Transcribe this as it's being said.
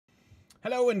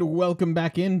Hello and welcome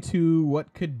back into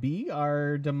what could be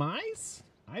our demise?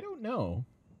 I don't know.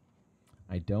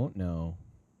 I don't know.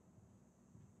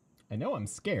 I know I'm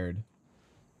scared.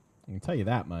 I can tell you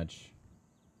that much.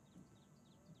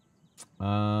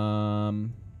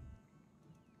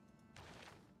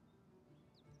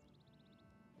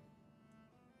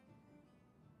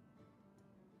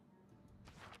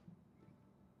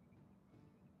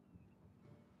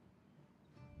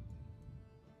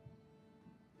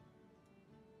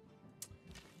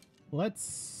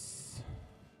 Let's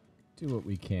do what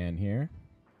we can here.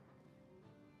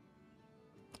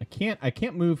 I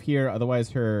can't move here, otherwise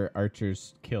her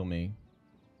archers kill me.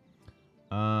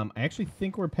 I actually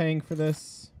think we're paying for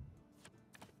this.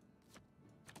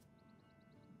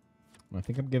 I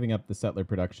think I'm giving up the settler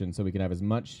production so we can have as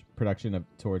much production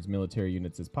towards military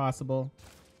units as possible.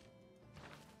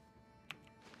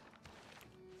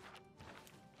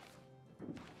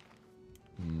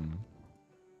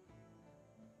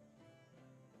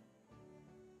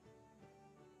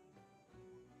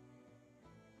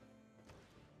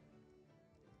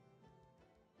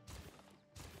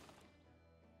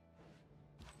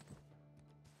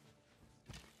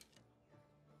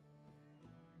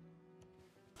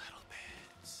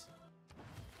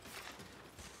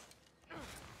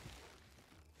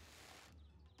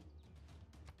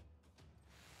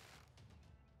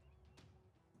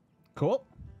 Cool.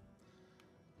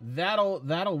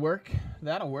 That'll work.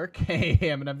 That'll work. Hey,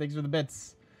 Eminem, thanks for the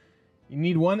bits. You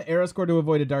need one arrow score to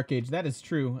avoid a dark age. That is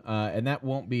true, and that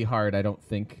won't be hard, I don't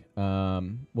think.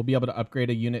 We'll be able to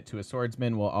upgrade a unit to a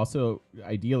swordsman. We'll also,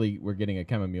 ideally, we're getting a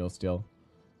chamomile still.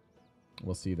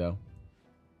 We'll see, though.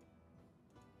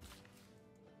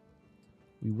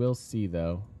 We will see,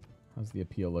 though. How's the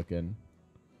appeal looking?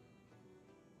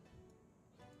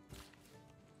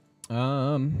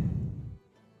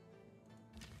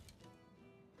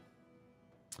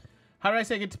 How did I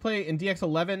say I get to play in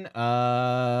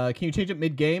DX11? Can you change it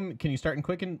mid-game? Can you start in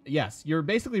Quicken? Yes, you're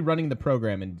basically running the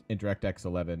program in DirectX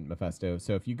 11, Mephisto.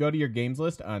 So if you go to your games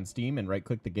list on Steam and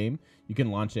right-click the game, you can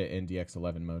launch it in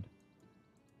DX11 mode.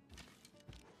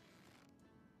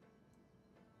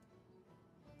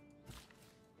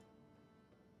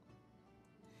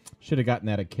 Should have gotten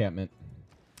that encampment.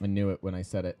 I knew it when I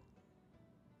said it.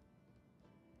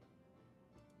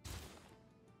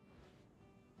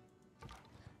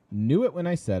 Knew it when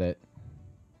I said it.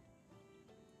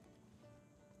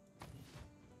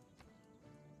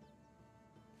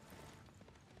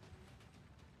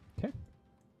 Okay.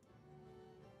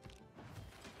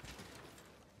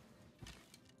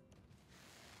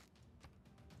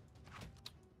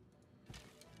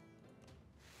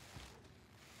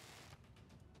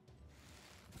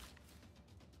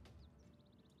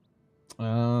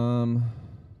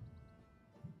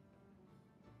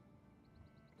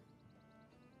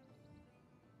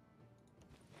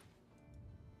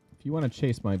 If you want to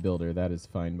chase my builder, that is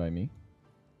fine by me.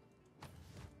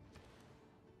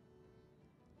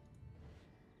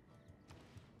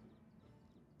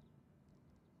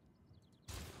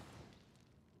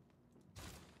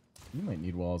 You might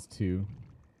need walls too,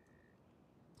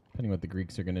 depending what the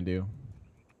Greeks are gonna do.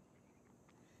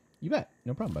 You bet,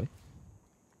 no problem, buddy.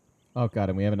 Oh god,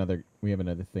 and we have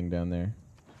another thing down there.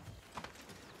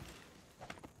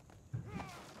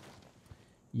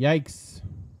 Yikes.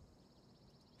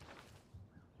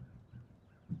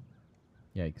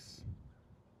 Yikes.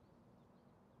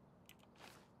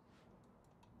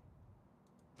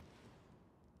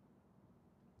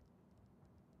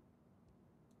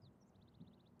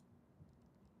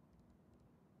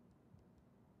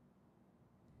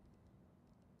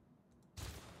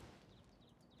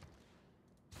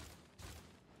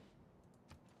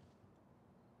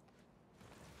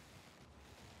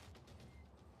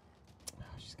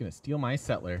 She's gonna steal my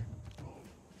settler.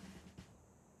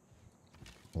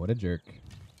 What a jerk.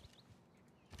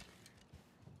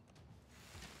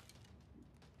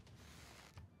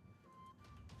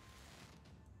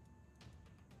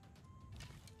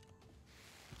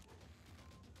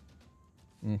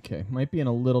 Okay, might be in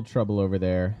a little trouble over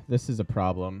there. This is a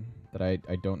problem that I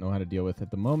don't know how to deal with at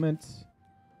the moment.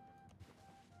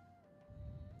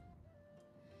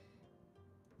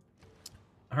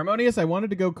 Harmonious, I wanted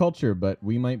to go culture, but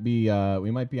we might be on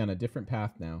a different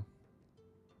path now.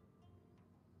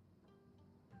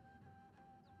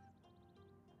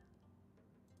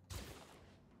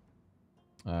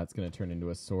 It's going to turn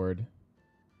into a sword.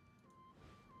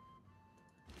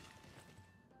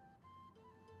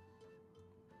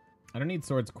 I don't need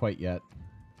swords quite yet.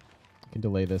 I can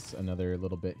delay this another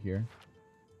little bit here.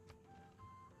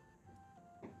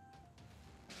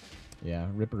 Yeah,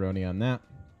 ripperoni on that.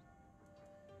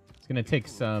 gonna take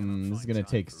some. This is gonna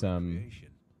take some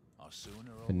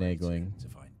finagling. To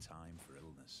find time for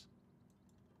illness.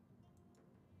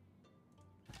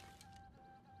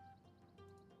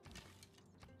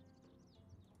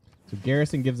 So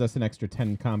Garrison gives us an extra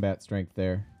 10 combat strength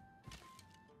there.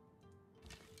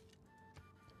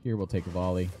 Here we'll take a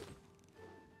volley.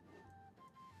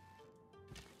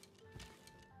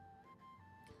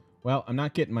 Well, I'm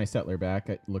not getting my settler back,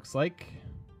 it looks like.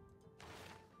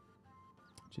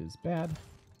 Which is bad.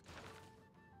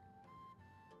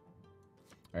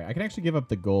 Alright, I can actually give up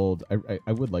the gold.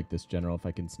 I would like this general if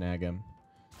I can snag him.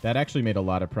 That actually made a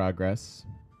lot of progress.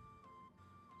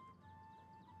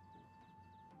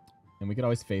 And we could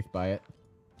always faith buy it.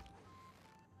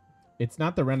 It's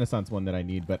not the Renaissance one that I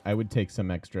need, but I would take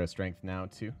some extra strength now,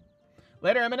 too.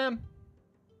 Later, Eminem!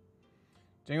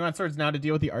 Do you want swords now to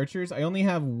deal with the archers? I only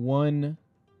have one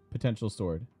potential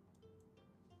sword.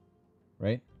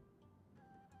 Right?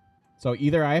 So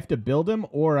either I have to build them,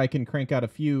 or I can crank out a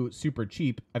few super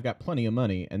cheap. I've got plenty of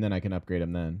money, and then I can upgrade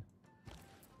them then.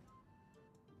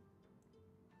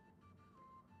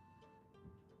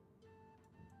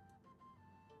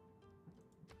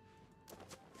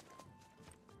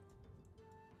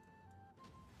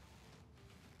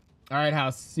 All right,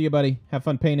 House. See you, buddy. Have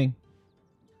fun painting.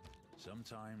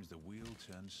 Sometimes the wheel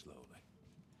turns slowly,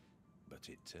 but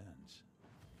it turns.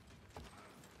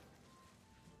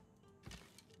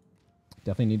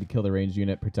 Definitely need to kill the ranged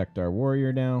unit, protect our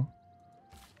warrior now.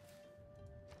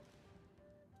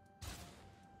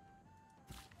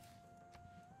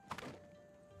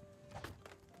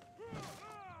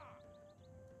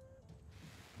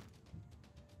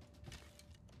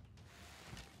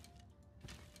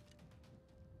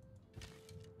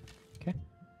 Okay.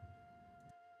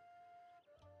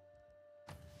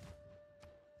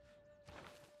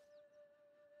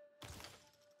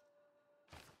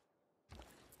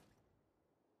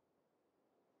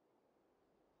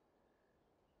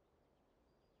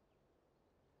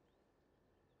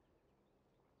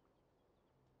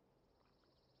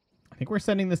 I think we're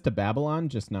sending this to Babylon,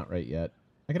 just not right yet.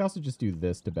 I could also just do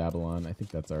this to Babylon. I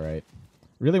think that's all right.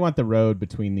 Really want the road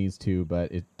between these two,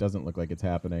 but it doesn't look like it's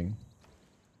happening.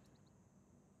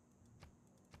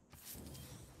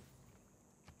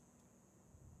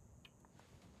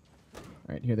 All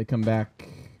right, here they come back.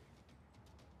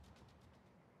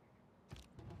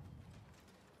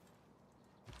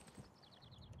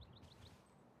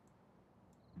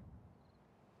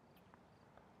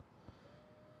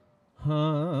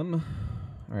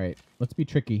 All right, let's be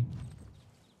tricky.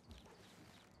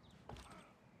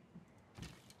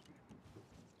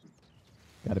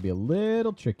 Got to be a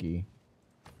little tricky.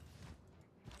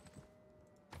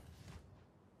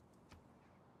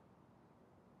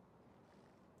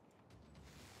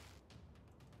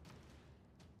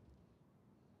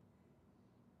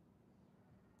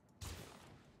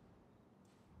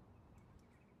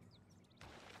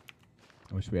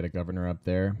 I wish we had a governor up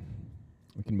there.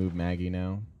 We can move Maggie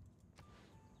now.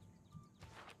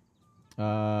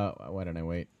 Why don't I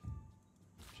wait?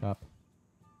 Chop.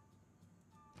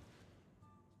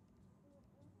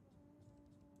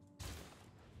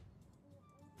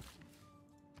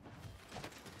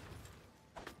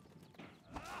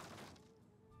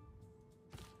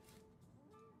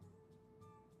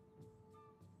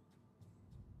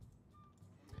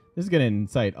 This is going to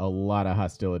incite a lot of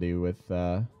hostility with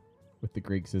the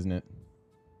Greeks, isn't it?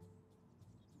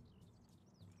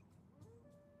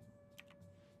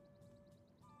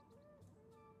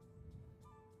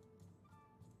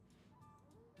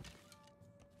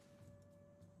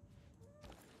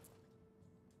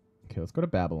 Okay, let's go to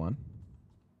Babylon,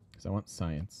 because I want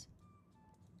science.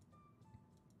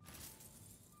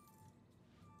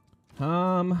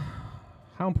 How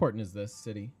important is this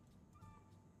city?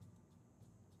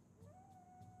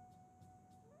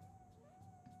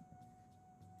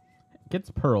 It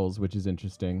gets pearls, which is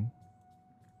interesting.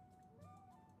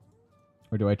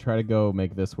 Or do I try to go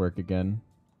make this work again?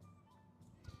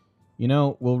 You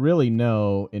know, we'll really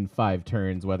know in 5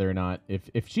 turns whether or not...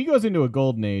 If she goes into a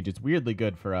golden age, it's weirdly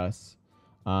good for us.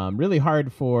 Really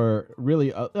hard for...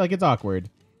 Really... like, it's awkward.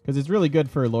 Because it's really good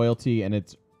for loyalty, and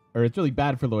it's... Or it's really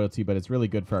bad for loyalty, but it's really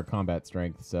good for our combat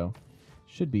strength, so...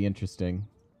 Should be interesting.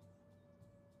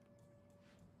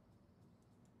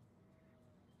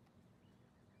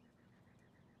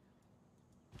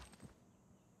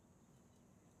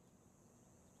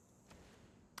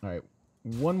 Alright.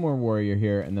 One more warrior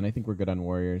here, and then I think we're good on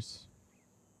warriors.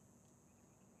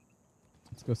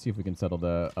 Let's go see if we can settle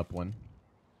the up one.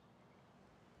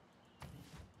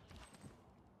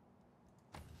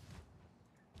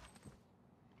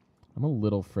 I'm a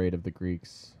little afraid of the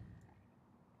Greeks.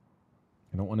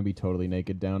 I don't want to be totally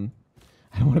naked down.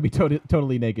 I don't want to be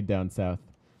totally naked down south.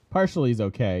 Partially is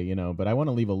okay, you know, but I want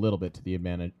to leave a little bit to the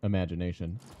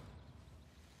imagination.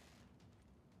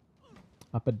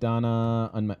 Apadana,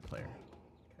 unmet player.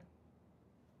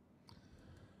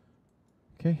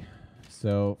 Okay,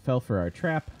 so fell for our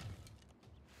trap.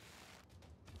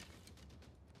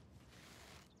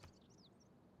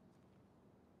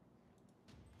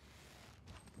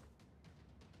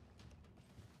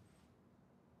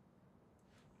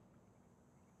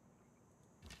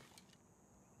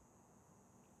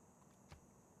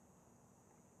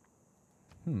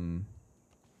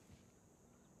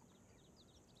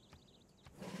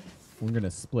 We're going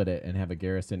to split it and have a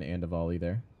garrison and a volley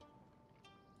there.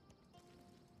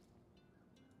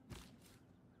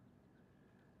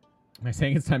 Am I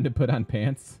saying it's time to put on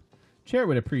pants? Chair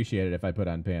would appreciate it if I put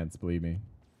on pants, believe me.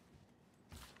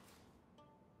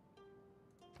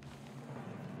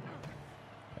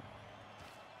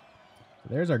 So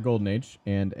there's our Golden Age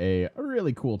and a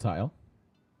really cool tile.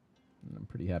 I'm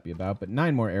pretty happy about, but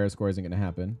 9 more era score isn't going to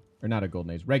happen. Or not a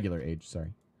Golden Age, regular age,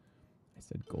 sorry. I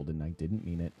said golden, I didn't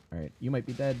mean it. All right, you might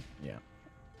be dead. Yeah.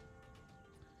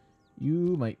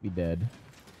 You might be dead.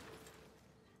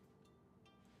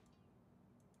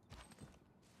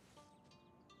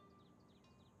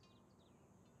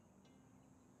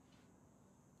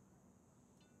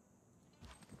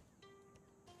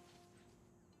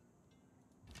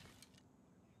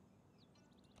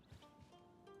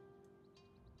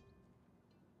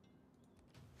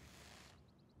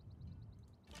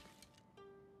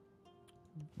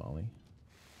 Volley.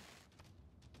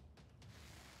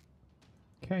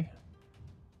 Okay.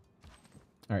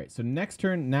 All right, so next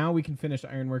turn, now we can finish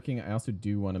ironworking. I also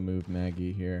do want to move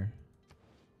Maggie here.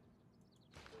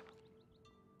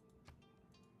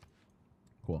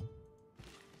 Cool.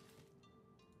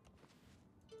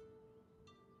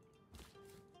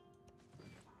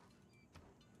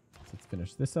 So let's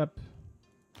finish this up.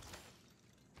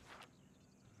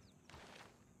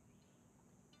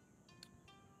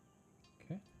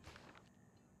 Okay.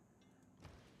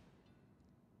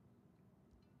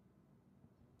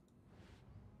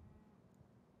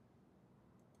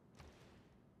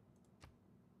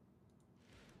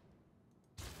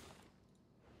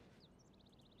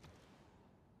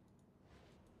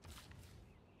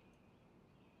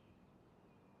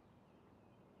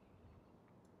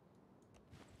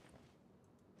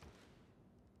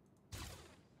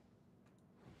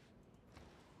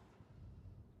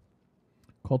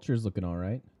 Culture's looking all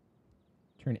right.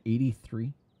 Turn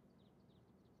 83.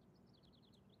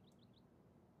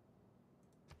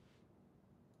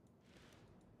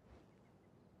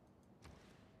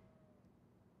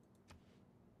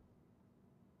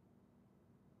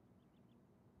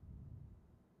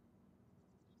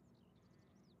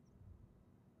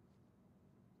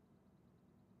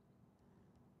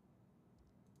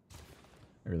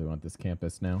 I really want this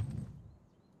campus now.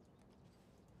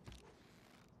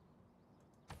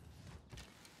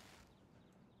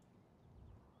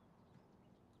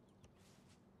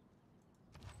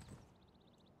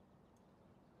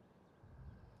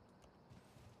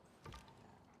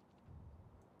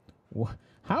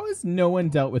 How has no one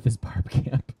dealt with this barb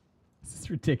camp? This is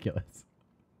ridiculous.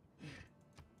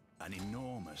 An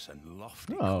enormous and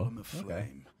lofty column of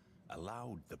flame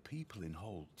allowed the people in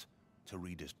Holt to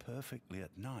read as perfectly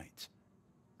at night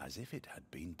as if it had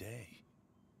been day.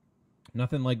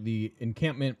 Nothing like the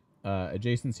encampment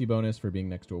adjacency bonus for being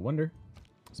next to a wonder,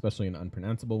 especially an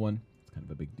unpronounceable one. It's kind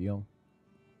of a big deal.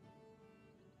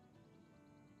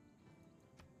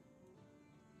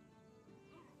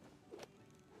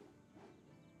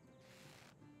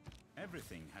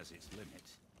 Everything has its limit.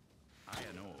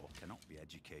 Iron ore cannot be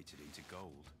educated into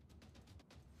gold.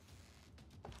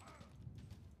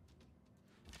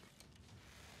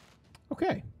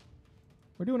 Okay.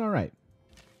 We're doing all right.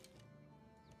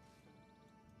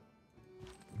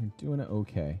 We're doing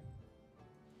okay.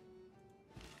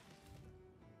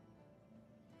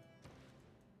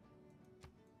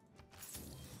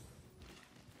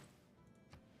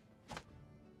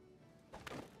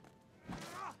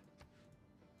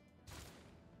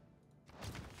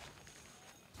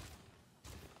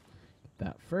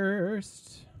 That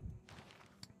first.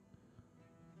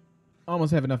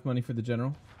 Almost have enough money for the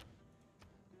general.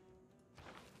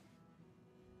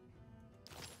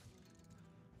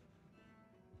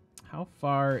 How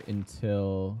far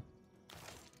until...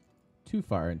 Too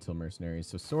far until mercenaries.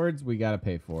 So swords we gotta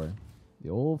pay for. The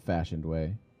old-fashioned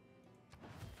way.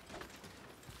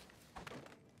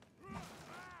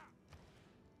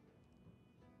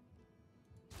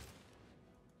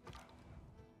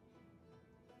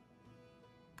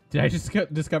 Did I just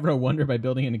discover a wonder by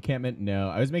building an encampment? No,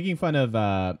 I was making fun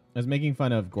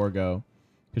of Gorgo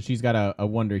because she's got a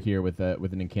wonder here with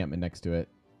an encampment next to it.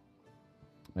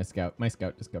 My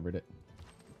scout discovered it.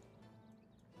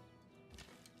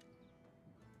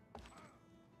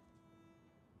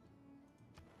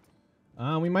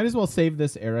 We might as well save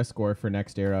this era score for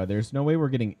next era. There's no way we're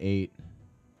getting 8.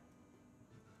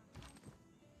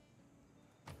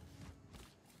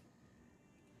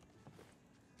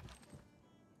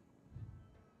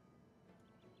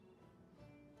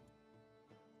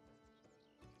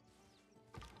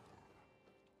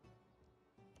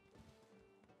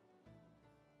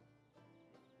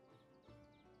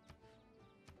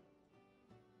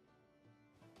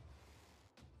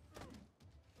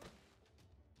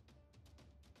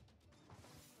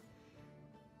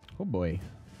 Oh boy.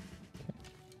 Okay.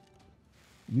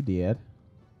 You did.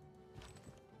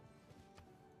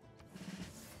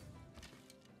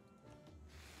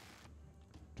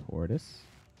 Tortoise.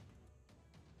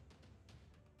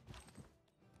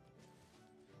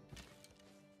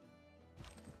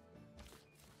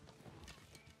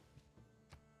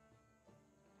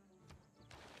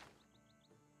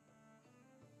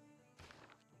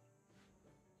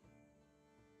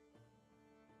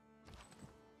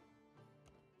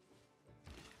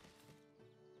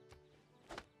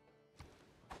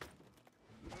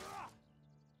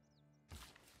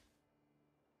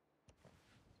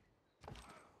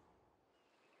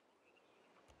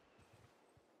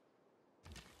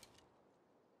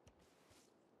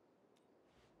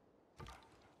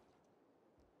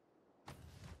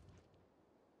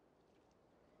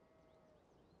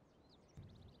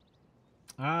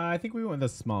 I think we went with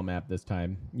a small map this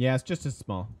time. Yeah, it's just as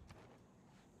small.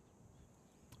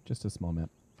 Just a small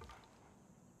map.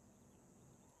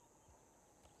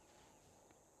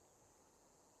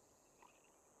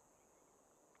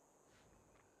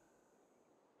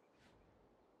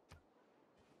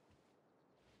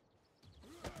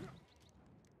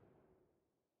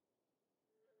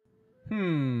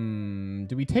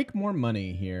 Do we take more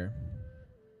money here?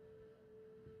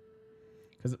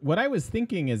 Because what I was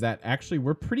thinking is that actually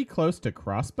we're pretty close to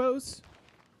crossbows.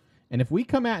 And if we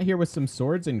come out here with some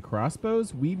swords and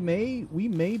crossbows, we may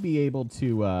be able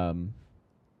to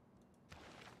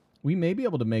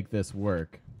make this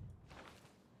work.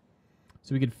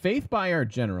 So we could faith by our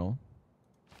general.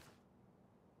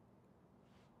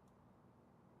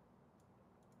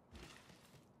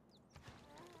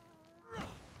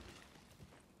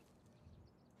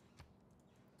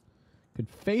 Could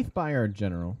faith by our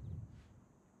general.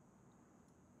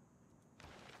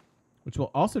 Which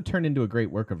will also turn into a great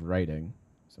work of writing.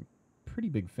 So I'm a pretty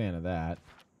big fan of that.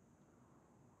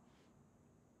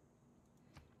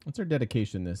 What's our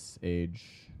dedication this age?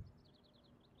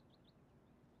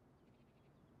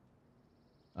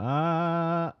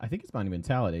 I think it's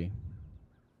monumentality.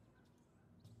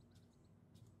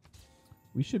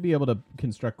 We should be able to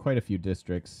construct quite a few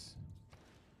districts,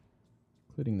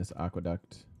 including this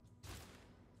aqueduct.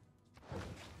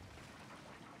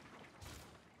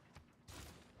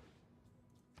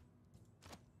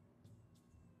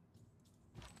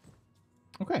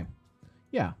 Okay.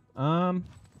 Yeah. Although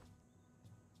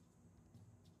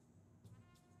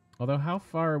how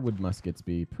far would muskets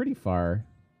be? Pretty far.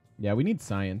 Yeah, we need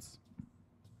science.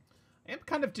 I am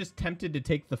kind of just tempted to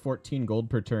take the 14 gold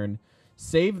per turn,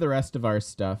 save the rest of our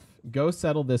stuff, go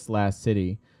settle this last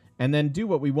city, and then do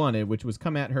what we wanted, which was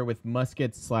come at her with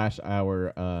muskets slash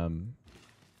our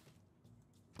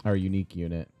unique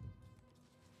unit.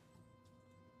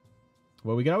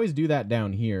 Well, we could always do that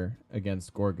down here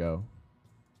against Gorgo,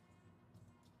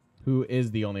 who is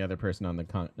the only other person on the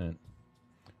continent.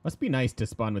 Must be nice to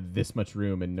spawn with this much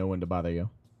room and no one to bother you.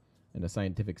 And a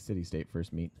scientific city-state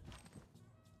first meet.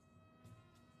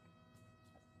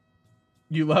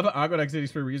 You love aqueduct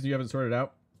cities for a reason you haven't sorted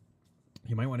out?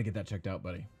 You might want to get that checked out,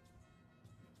 buddy.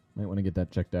 Might want to get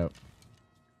that checked out.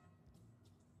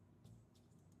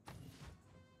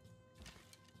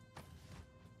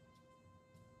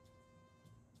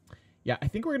 Yeah, I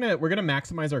think we're gonna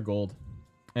maximize our gold.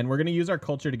 And we're going to use our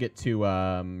culture to get to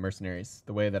mercenaries,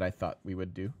 the way that I thought we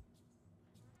would do.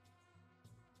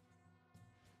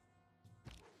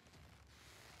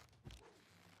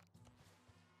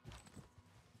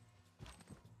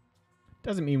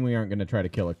 Doesn't mean we aren't going to try to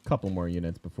kill a couple more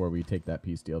units before we take that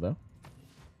peace deal, though.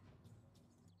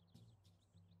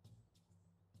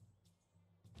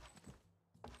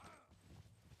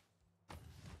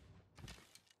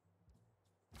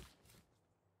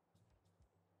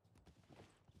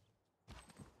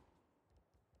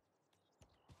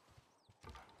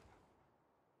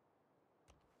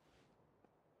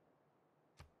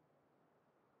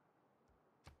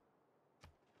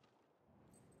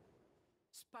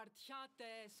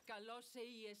 Spartiates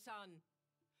Galosseiesan,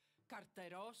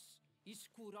 Carteros,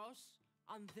 Iskuros,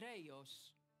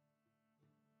 Andreos.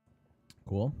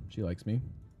 Cool. She likes me.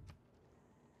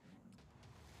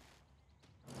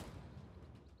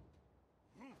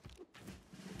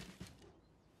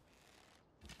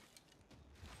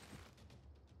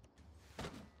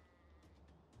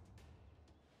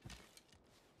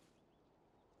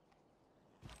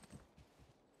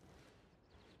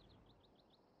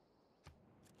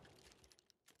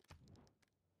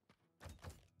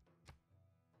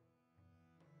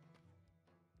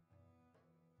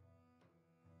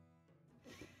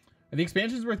 Are the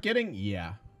expansions worth getting?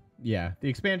 Yeah. Yeah. The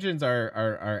expansions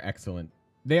are excellent.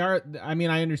 They are, I mean,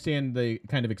 I understand the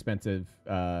kind of expensive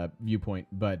viewpoint,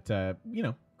 but, you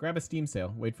know, grab a Steam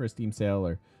sale. Wait for a Steam sale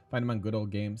or find them on Good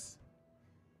Old Games.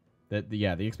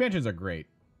 Yeah, the expansions are great.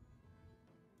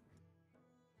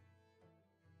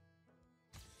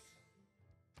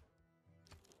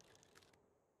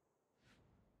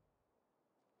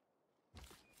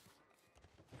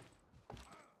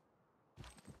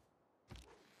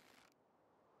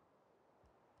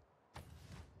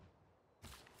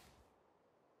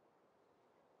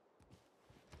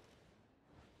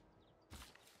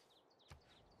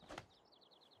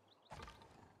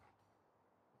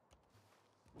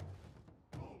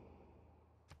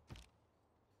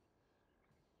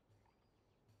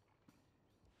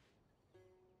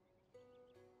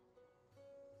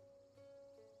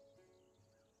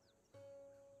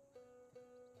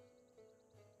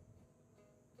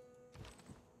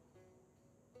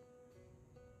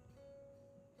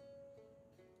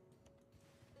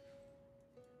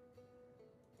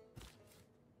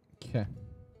 Okay.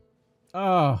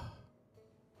 Oh.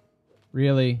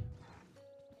 Really?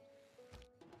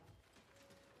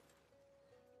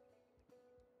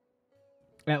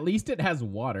 At least it has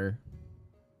water.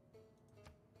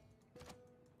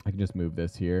 I can just move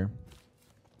this here.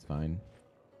 It's fine.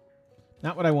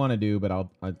 Not what I want to do, but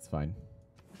it's fine.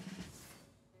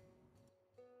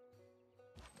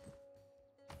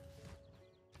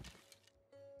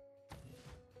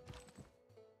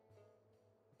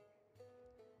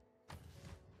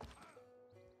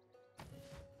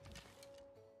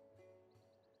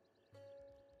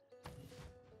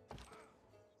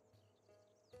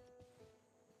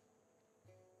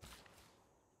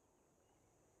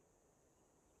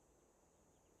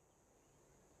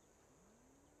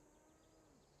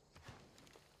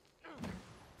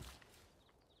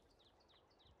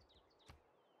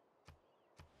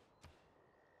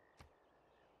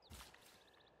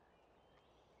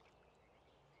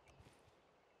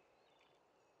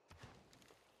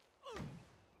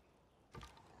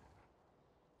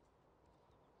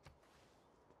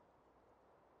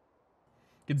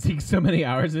 Can sink so many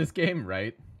hours in this game,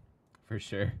 right? For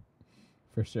sure.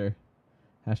 For sure.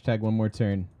 Hashtag one more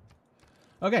turn.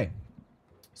 Okay.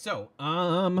 So,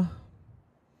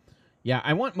 yeah,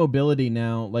 I want mobility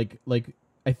now. Like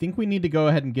I think we need to go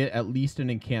ahead and get at least an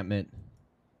encampment.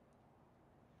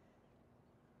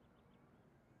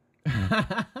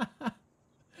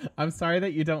 I'm sorry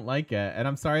that you don't like it, and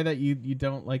I'm sorry that you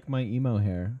don't like my emo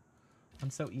hair. I'm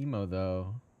so emo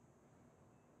though.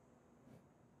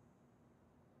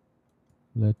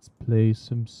 Let's play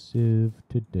some Civ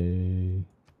today.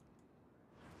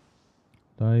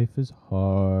 Life is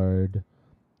hard.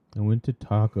 I went to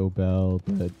Taco Bell,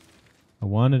 but I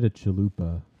wanted a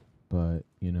chalupa, but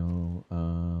you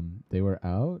know, they were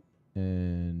out,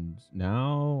 and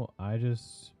now I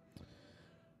just.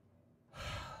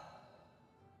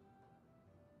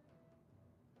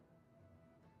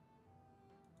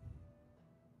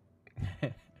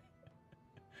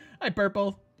 Hi,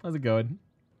 Purple. How's it going?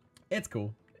 It's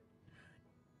cool.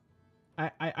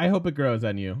 I hope it grows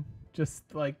on you. Just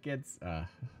like it's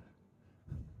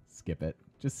skip it.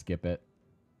 Just skip it.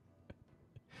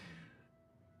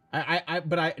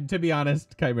 But to be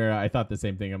honest, Chimera, I thought the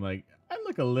same thing. I'm like, it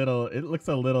looks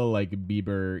a little like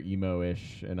Bieber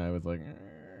emo-ish, and I was like,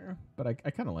 but I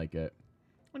kind of like it.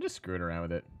 I'm just screwing around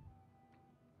with it.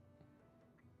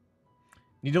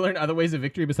 Need to learn other ways of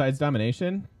victory besides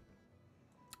domination?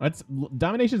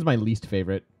 Domination is my least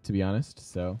favorite, to be honest,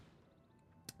 so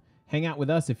hang out with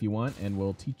us if you want, and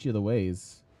we'll teach you the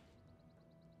ways.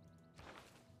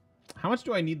 How much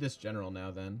do I need this general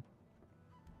now, then?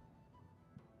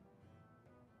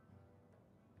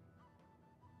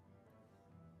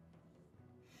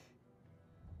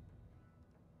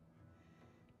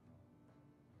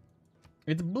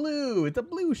 It's blue. It's a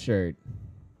blue shirt.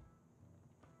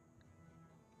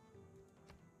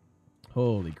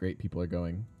 Holy great, people are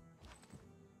going.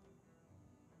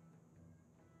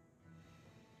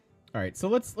 All right, so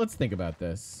let's think about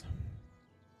this.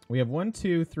 We have 1,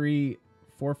 2, 3,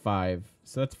 4, 5.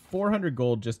 So that's 400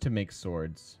 gold just to make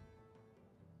swords.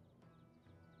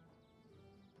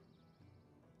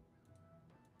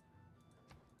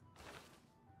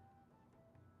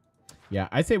 Yeah,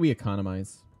 I say we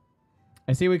economize.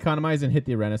 I say we economize and hit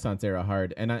the Renaissance era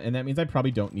hard, and that means I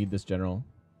probably don't need this general.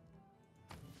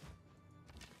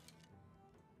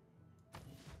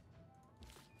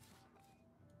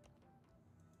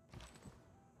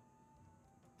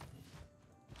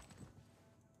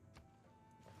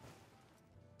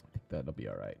 I think that'll be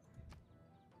all right.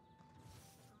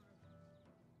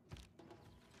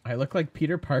 I look like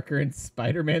Peter Parker in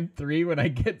Spider-Man 3 when I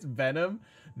get Venom.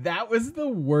 That was the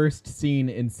worst scene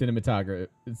in cinematography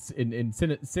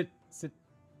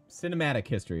cinematic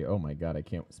history. Oh my god, I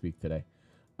can't speak today.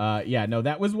 Yeah, no,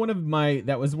 that was one of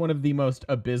the most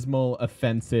abysmal,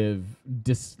 offensive,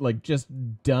 just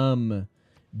dumb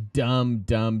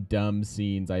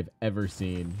scenes I've ever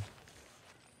seen.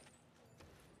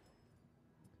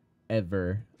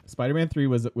 Ever. Spider-Man 3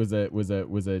 was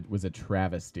a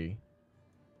travesty.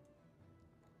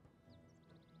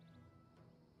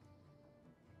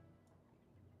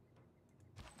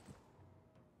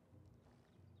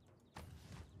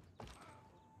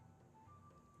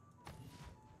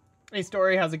 Hey,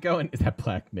 Story, how's it going? Is that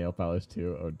black nail polish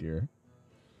too? Oh, dear.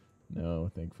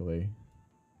 No, thankfully.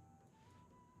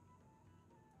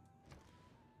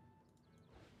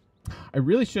 I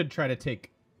really should try to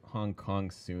take Hong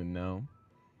Kong soon, though.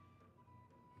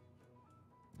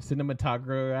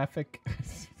 Cinematographic?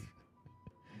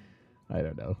 I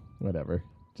don't know. Whatever.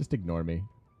 Just ignore me.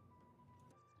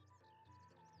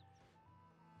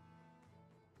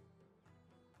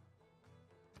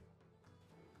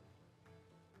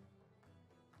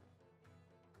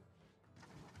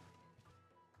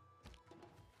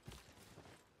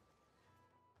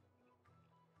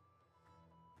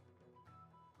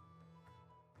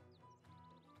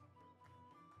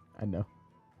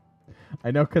 I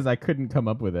know because I couldn't come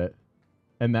up with it.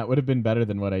 And that would have been better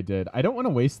than what I did. I don't want to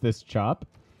waste this chop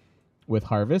with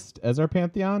Harvest as our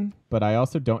Pantheon, but I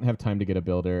also don't have time to get a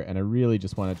builder, and I really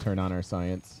just want to turn on our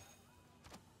science.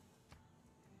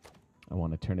 I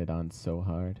want to turn it on so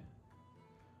hard.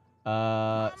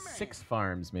 6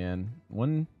 farms, man.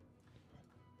 1,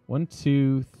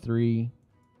 2, 3...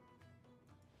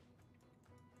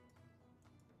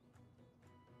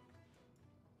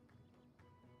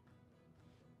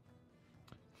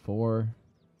 4.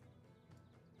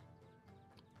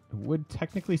 It would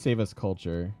technically save us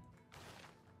culture.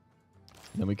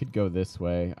 Then we could go this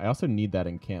way. I also need that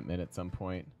encampment at some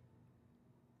point.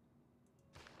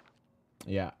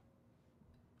 Yeah.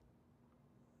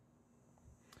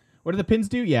 What do the pins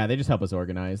do? Yeah, they just help us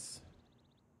organize.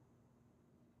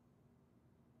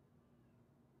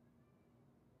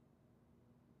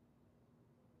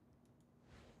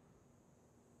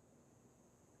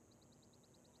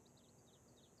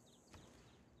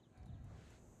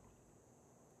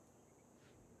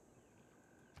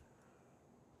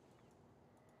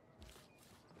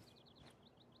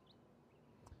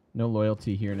 No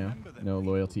loyalty here now. No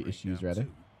loyalty issues, rather.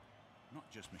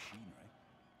 Not just machinery.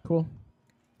 Cool.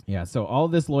 Yeah, so all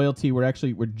this loyalty,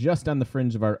 we're just on the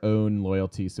fringe of our own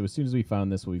loyalty. So as soon as we found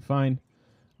this, we'll be fine.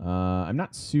 I'm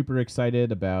not super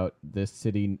excited about this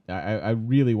city. I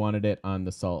really wanted it on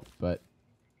the salt, but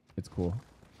it's cool.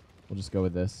 We'll just go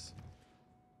with this.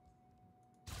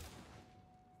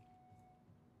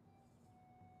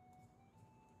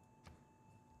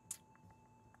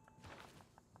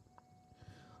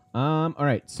 All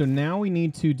right, so now we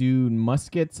need to do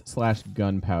muskets /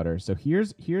 gunpowder. So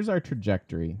here's our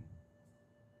trajectory.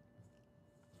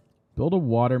 Build a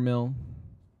watermill.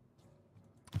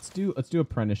 Let's do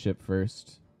apprenticeship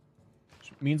first.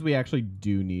 Which means we actually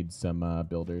do need some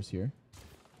builders here.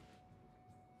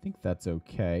 I think that's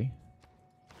okay.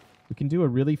 We can do a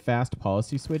really fast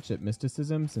policy switch at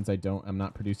mysticism since I'm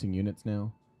not producing units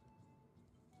now.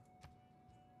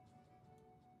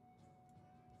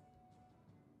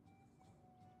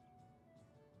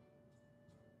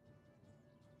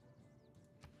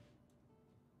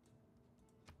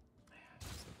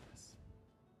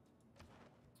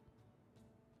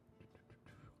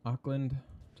 Auckland.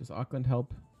 Does Auckland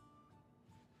help?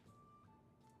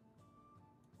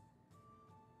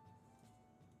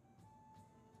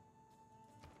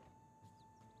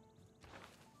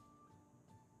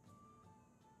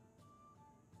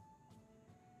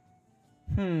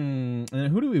 And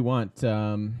who do we want?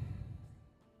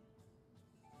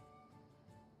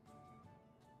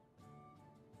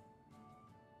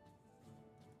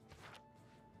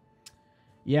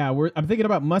 Yeah, I'm thinking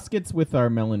about muskets with our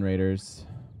melon raiders.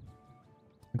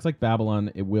 Looks like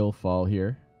Babylon, it will fall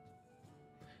here.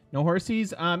 No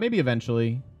horsies? Maybe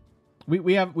eventually.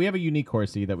 We have a unique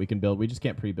horsey that we can build. We just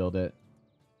can't pre-build it.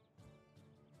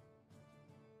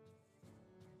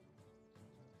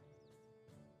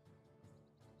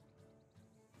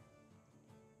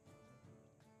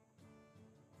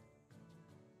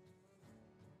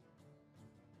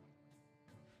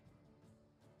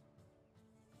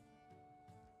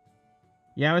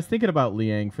 Yeah, I was thinking about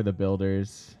Liang for the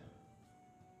builders.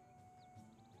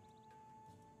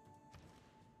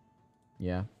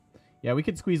 Yeah. Yeah, we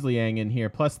could squeeze Liang in here.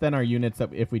 Plus, then our units,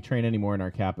 that if we train any more in our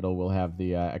capital, will have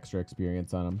the extra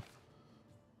experience on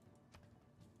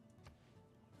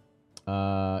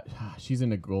them. She's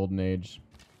in a golden age.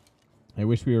 I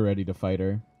wish we were ready to fight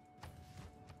her.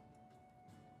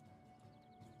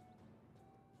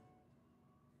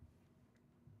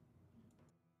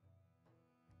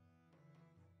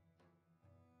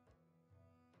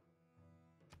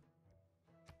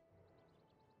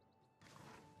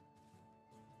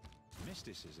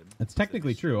 It's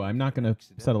technically true. I'm not going to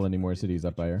settle any more cities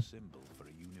up by her. It's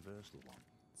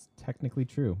technically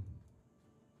true.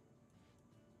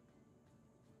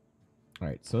 All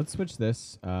right, so let's switch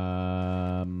this. Do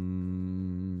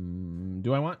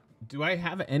I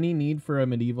have any need for a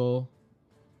medieval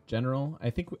general? I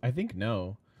think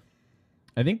no.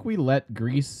 I think we let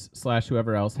Greece /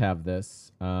 whoever else have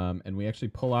this, and we actually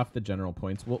pull off the general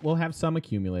points. We'll have some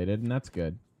accumulated, and that's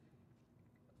good.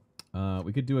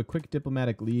 We could do a quick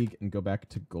diplomatic league and go back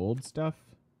to gold stuff.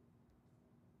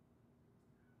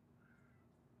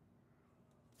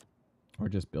 Or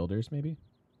just builders, maybe.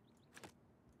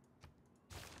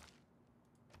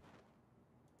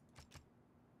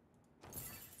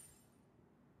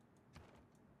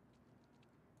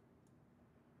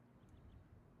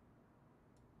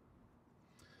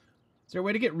 Is there a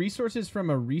way to get resources from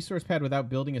a resource pad without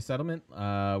building a settlement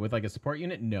with like a support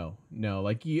unit? No.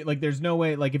 Like there's no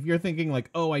way. Like if you're thinking like,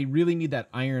 oh, I really need that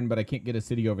iron, but I can't get a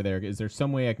city over there. Is there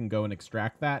some way I can go and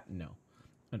extract that? No.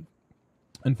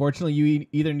 Unfortunately, you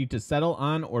either need to settle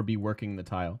on or be working the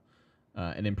tile,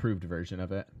 an improved version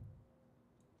of it.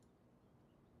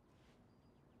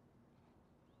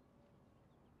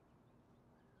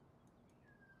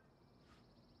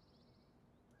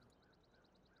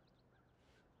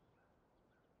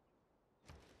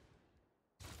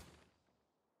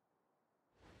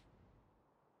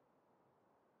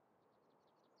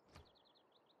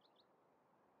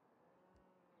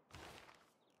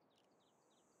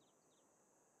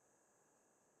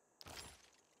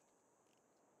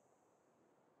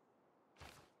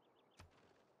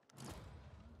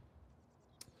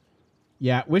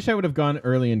 Yeah, wish I would have gone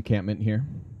early encampment here.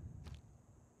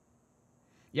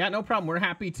 Yeah, no problem. We're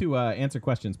happy to answer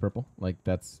questions, Purple. Like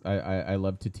that's I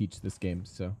love to teach this game,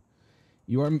 so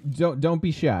you are don't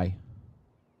be shy.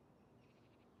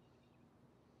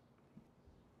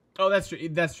 Oh, that's true.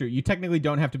 That's true. You technically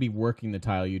don't have to be working the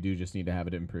tile. You do just need to have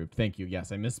it improved. Thank you.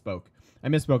 Yes, I misspoke.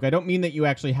 I don't mean that you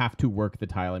actually have to work the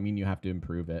tile. I mean you have to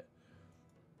improve it.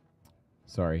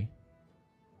 Sorry.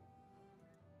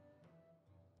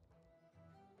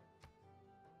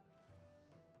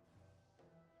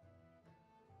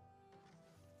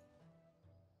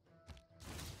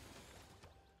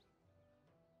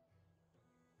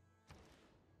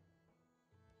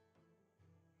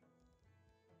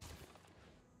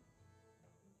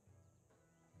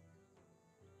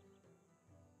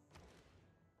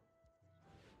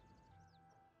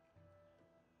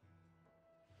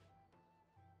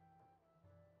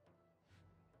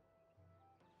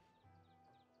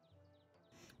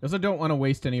 We also don't want to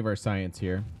waste any of our science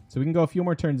here. So we can go a few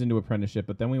more turns into apprenticeship,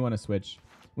 but then we want to switch.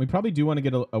 We probably do want to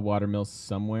get a water mill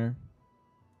somewhere.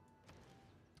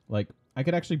 Like, I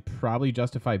could actually probably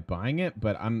justify buying it,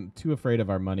 but I'm too afraid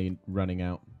of our money running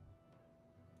out.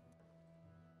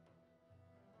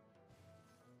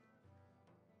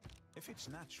 If it's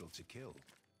natural to kill,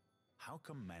 how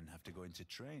come men have to go into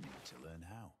training to learn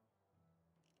how?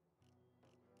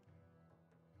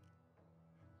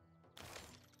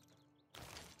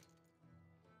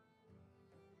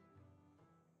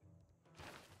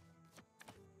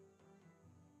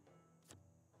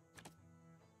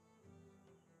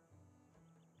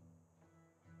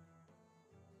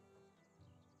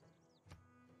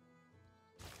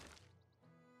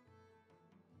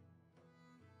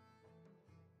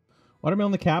 Watermill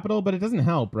in the capital, but it doesn't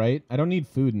help, right? I don't need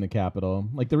food in the capital.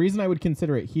 Like, the reason I would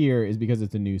consider it here is because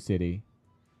it's a new city.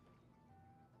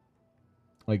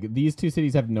 Like, these two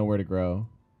cities have nowhere to grow.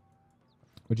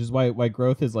 Which is why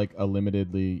growth is, like, a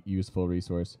limitedly useful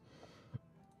resource.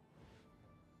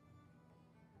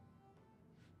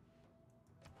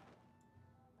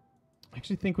 I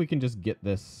actually think we can just get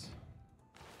this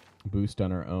boost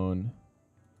on our own.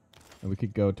 And we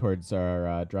could go towards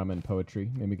our drama and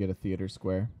poetry. Maybe get a theater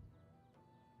square.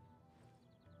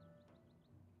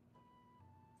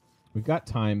 We've got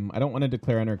time. I don't want to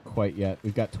declare on her quite yet.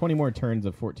 We've got 20 more turns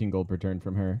of 14 gold per turn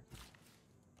from her.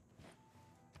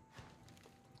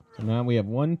 So now we have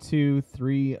 1, 2,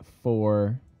 3,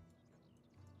 4.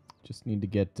 Just need to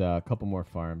get a couple more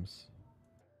farms.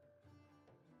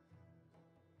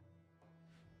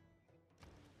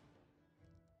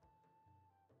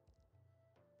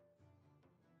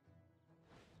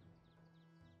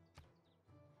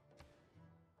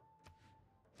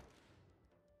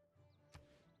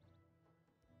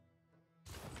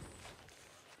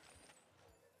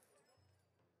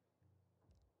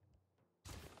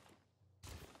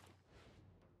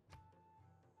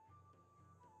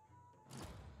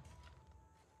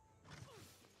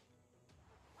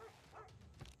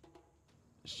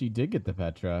 She did get the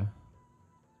Petra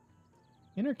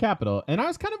in her capital. And I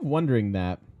was kind of wondering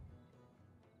that.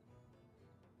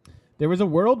 There was a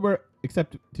world where,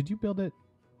 except, did you build it?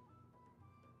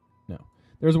 No.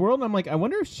 There was a world and I'm like, I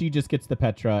wonder if she just gets the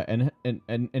Petra.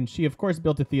 And she, of course,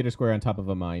 built a theater square on top of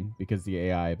a mine because the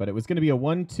AI. But it was going to be a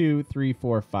 1, 2, 3,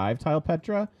 4, 5 tile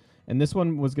Petra. And this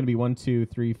one was going to be 1, 2,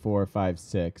 3, 4, 5,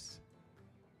 6.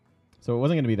 So it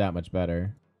wasn't going to be that much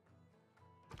better.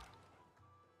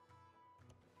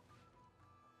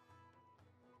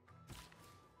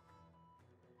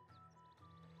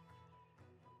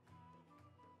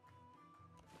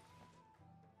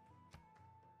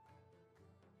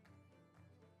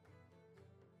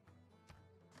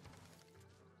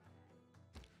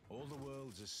 All the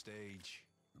world's a stage,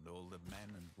 and all the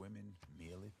men and women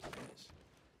merely players.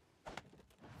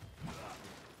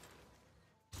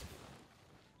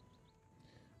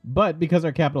 But because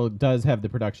our capital does have the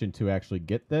production to actually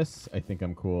get this, I think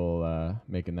I'm cool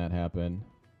making that happen.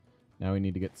 Now we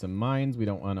need to get some mines. We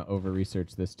don't want to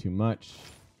over-research this too much.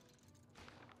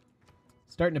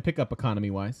 Starting to pick up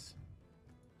economy-wise.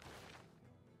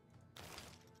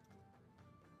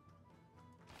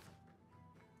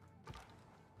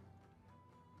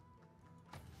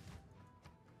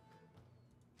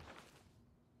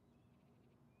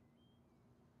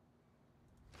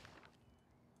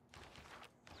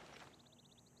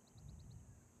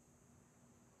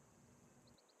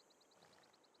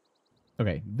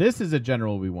 Okay, this is a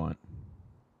general we want.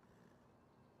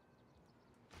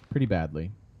 Pretty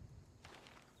badly.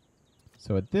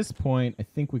 So at this point, I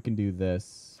think we can do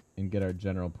this and get our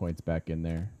general points back in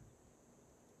there.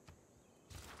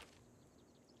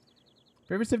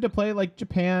 Favorite civ to play like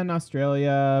Japan,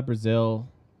 Australia, Brazil.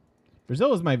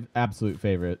 Brazil was my absolute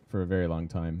favorite for a very long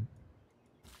time.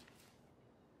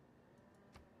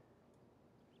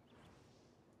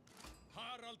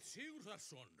 Harald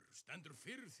Sigurðarson stendur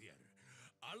fyrir þér.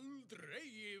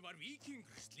 Aldrei var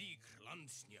víkingur slík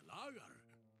landsné lagar.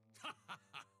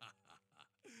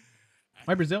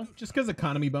 My Brazil, just because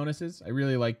economy bonuses. I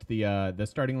really liked the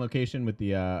starting location with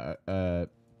the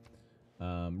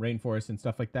rainforest and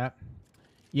stuff like that.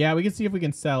 Yeah, we can see if we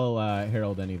can sell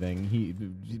Harold anything. He,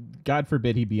 God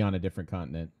forbid, he be on a different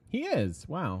continent. He is.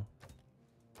 Wow.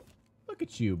 Look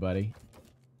at you, buddy.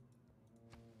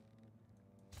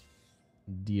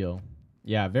 Deal.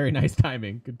 Yeah, very nice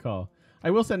timing. Good call. I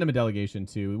will send him a delegation,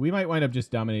 too. We might wind up just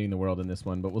dominating the world in this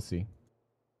one, but we'll see.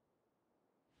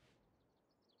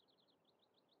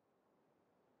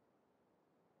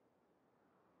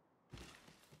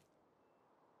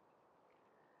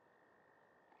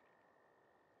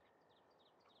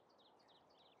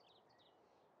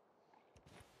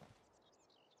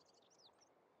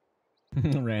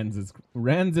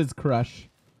 Ranz's crush,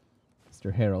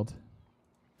 Mr. Harold.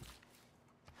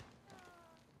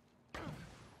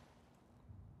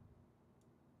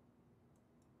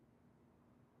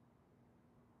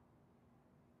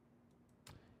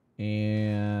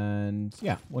 And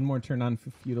yeah, one more turn on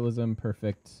feudalism,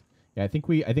 perfect. Yeah, I think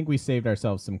we saved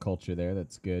ourselves some culture there.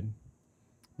 That's good.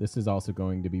 This is also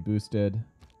going to be boosted.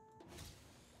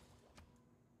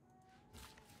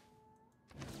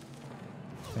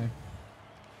 Okay.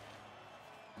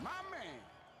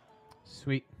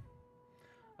 Sweet.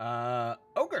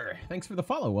 Ogre, thanks for the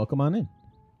follow. Welcome on in.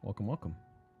 Welcome, welcome.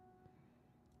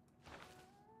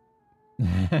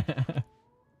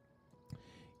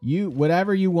 You,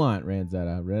 whatever you want,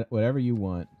 Ranzetta. Whatever you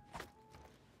want.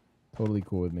 Totally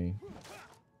cool with me.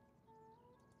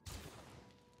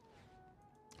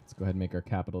 Let's go ahead and make our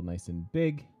capital nice and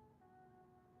big.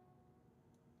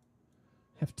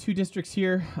 Have 2 districts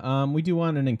here. We do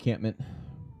want an encampment.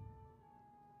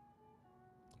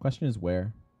 Question is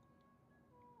where?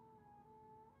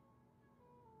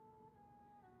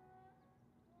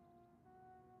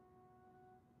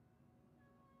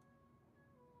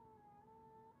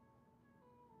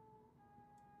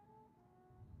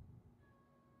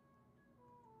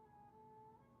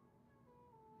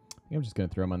 I'm just going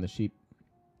to throw them on the sheep.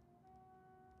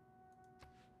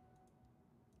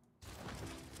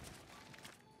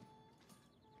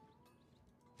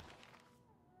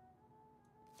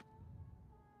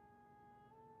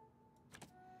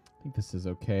 I think this is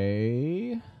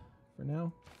okay for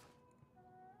now.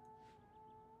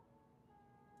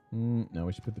 No,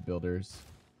 we should put the builders.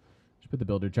 Put the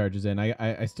builder charges in.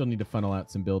 I still need to funnel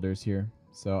out some builders here.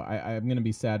 So I'm going to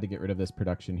be sad to get rid of this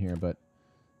production here, but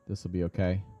this will be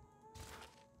okay.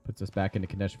 Puts us back into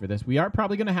contention for this. We are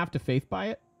probably going to have to faith buy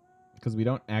it because we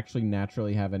don't actually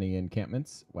naturally have any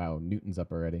encampments. Wow, Newton's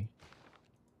up already.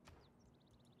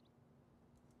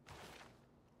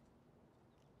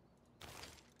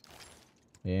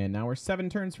 And now we're 7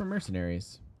 turns from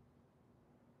mercenaries.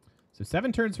 So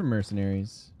 7 turns from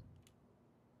mercenaries.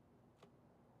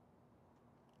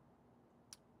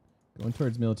 Going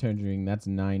towards military engineering, that's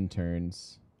 9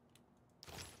 turns.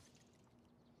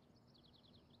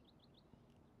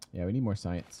 Yeah, we need more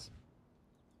science.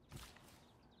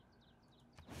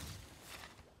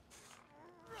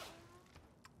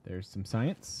 There's some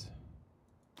science.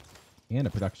 And a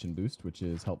production boost, which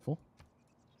is helpful.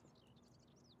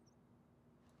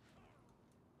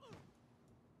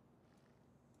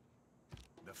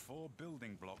 The 4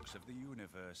 building blocks of the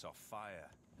universe are fire,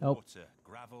 Help. water,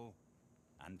 gravel,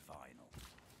 and vinyl.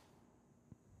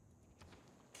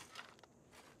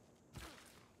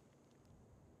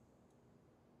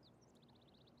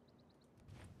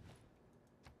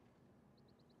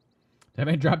 Have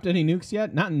I dropped any nukes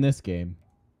yet? Not in this game.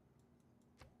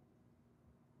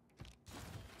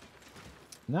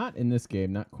 Not in this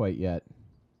game. Not quite yet.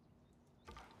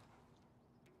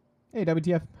 Hey,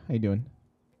 WTF. How you doing?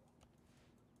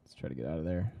 Let's try to get out of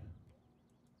there.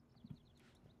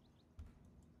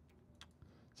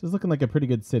 This is looking like a pretty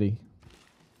good city.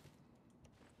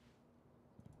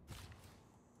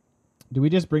 Do we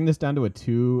just bring this down to a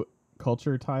 2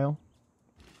 culture tile?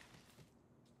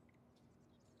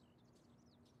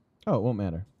 Oh, it won't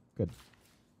matter. Good.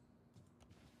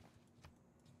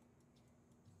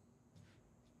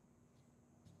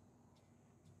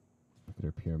 Look at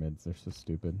our pyramids. They're so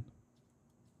stupid.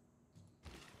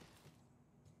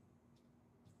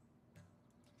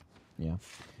 Yeah.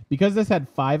 Because this had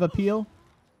 5 appeal,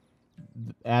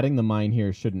 adding the mine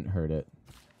here shouldn't hurt it.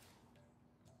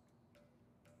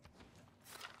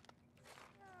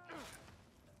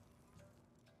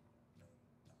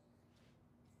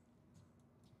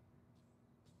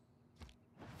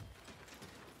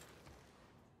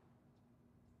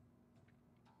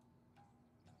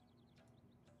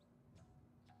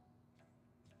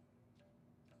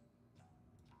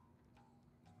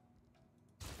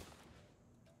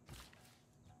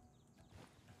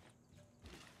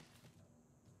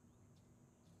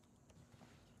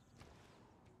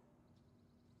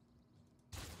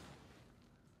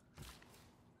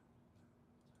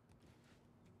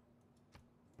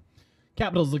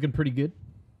 Capital's looking pretty good.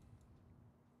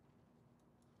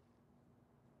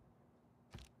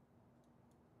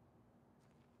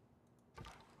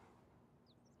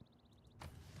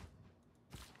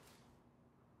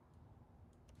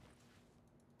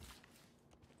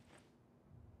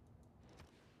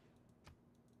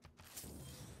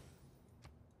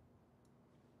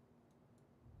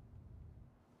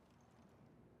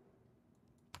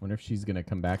 Wonder if she's going to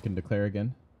come back and declare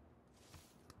again.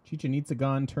 Chichen Itza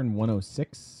gone, turn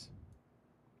 106.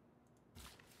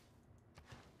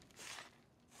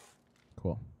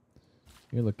 Cool.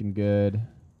 You're looking good.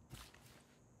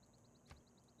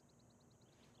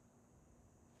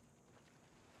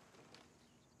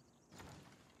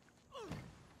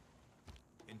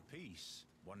 In peace,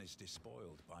 one is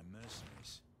despoiled by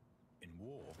mercenaries. In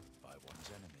war, by one's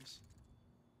enemies.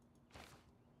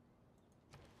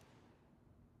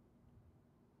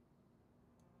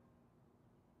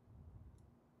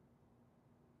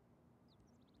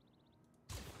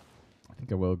 I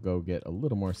think I will go get a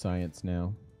little more science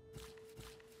now.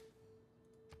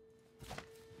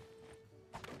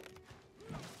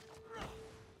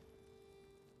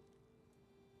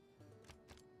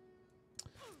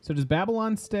 So does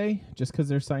Babylon stay just because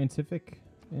they're scientific?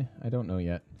 I don't know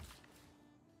yet.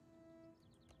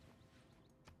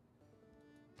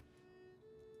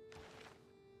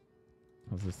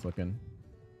 How's this looking?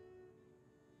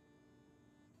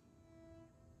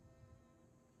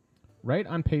 Right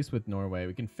on pace with Norway.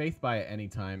 We can faith buy it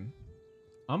anytime.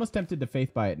 Almost tempted to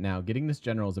faith buy it now. Getting this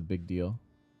general is a big deal.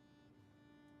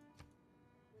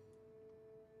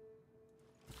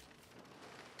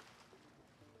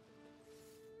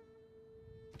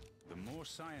 The more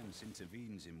science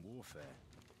intervenes in warfare,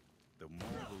 the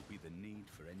more will be the need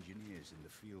for engineers in the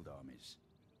field armies.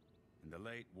 And the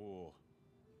late war,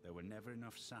 there were never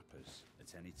enough sappers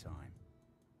at any time.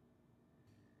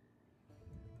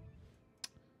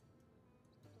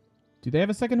 Do they have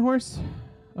a second horse?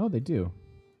 Oh, they do.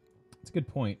 That's a good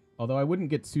point. Although I wouldn't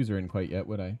get Suzerain quite yet,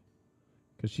 would I?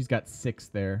 Because she's got 6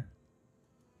 there.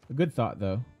 A good thought,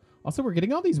 though. Also, we're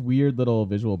getting all these weird little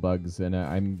visual bugs, and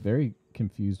I'm very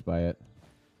confused by it.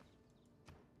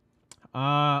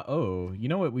 Oh, you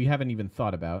know what we haven't even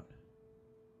thought about?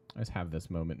 I just have this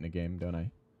moment in a game, don't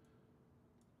I?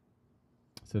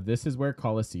 So this is where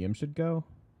Colosseum should go.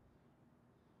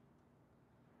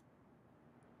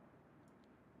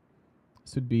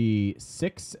 This would be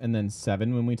 6 and then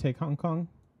 7 when we take Hong Kong.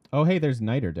 Oh, hey, there's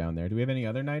Niter down there. Do we have any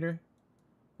other Niter?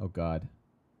 Oh, God.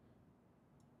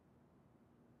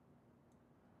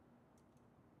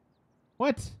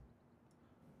 What?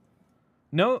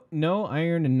 No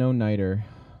iron and no Niter.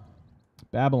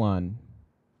 Babylon.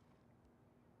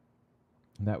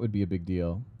 That would be a big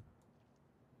deal.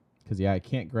 Because, yeah, I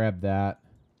can't grab that.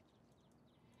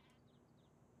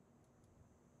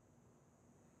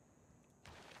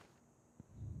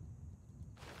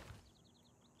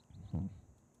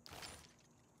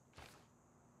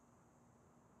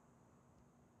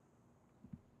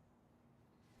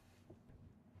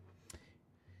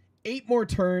 Eight more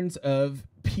turns of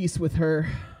peace with her.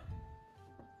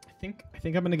 I think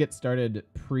I'm gonna get started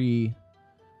We're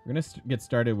gonna get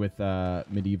started with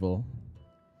medieval,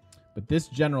 but this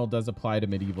general does apply to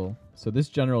medieval. So this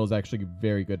general is actually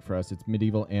very good for us. It's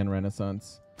medieval and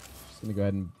Renaissance. Just gonna go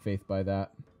ahead and faith by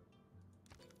that.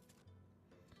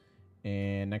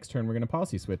 And next turn we're gonna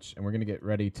policy switch, and we're gonna get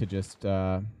ready to just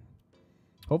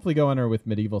hopefully go on her with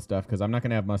medieval stuff because I'm not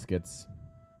gonna have muskets.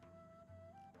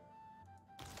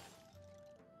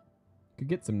 Could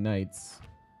get some knights.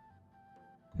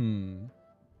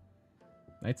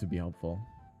 Knights would be helpful.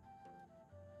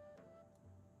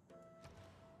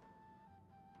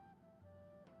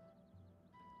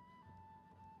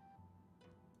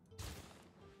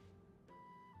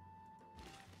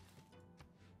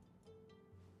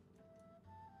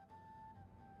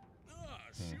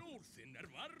 Sjóðinn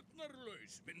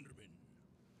varnarlaus, vinur minn.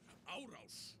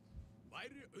 Árás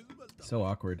væri auðveldara. So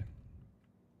awkward.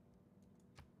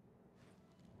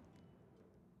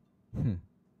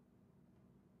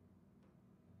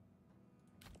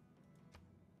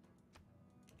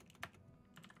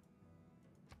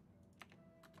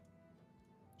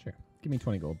 Sure. Give me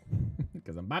 20 gold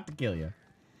because I'm about to kill you.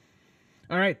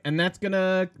 All right, and that's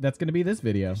gonna be this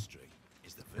video.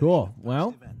 Cool.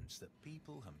 Well,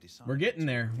 we're getting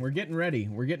there. We're getting ready.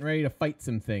 We're getting ready to fight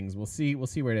some things. We'll see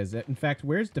where it is. In fact,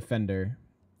 where's Defender,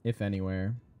 if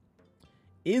anywhere?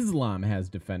 Islam has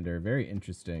Defender. Very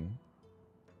interesting.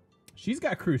 She's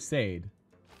got Crusade.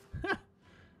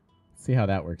 See how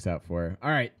that works out for her.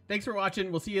 All right. Thanks for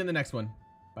watching. We'll see you in the next one.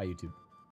 Bye, YouTube.